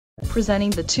Presenting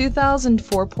the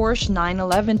 2004 Porsche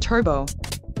 911 Turbo.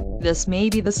 This may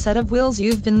be the set of wheels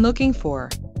you've been looking for.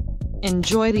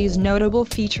 Enjoy these notable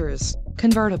features: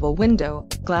 convertible window,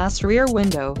 glass rear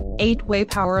window, 8-way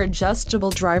power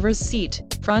adjustable driver's seat,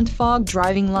 front fog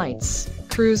driving lights,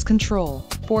 cruise control,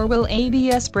 4-wheel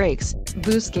ABS brakes,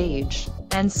 boost gauge,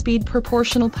 and speed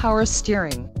proportional power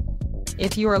steering.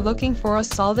 If you are looking for a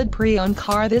solid pre-owned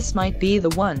car, this might be the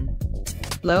one.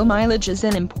 Low mileage is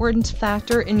an important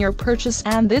factor in your purchase,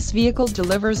 and this vehicle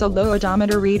delivers a low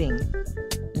odometer reading.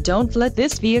 Don't let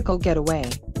this vehicle get away.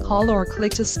 Call or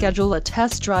click to schedule a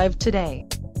test drive today.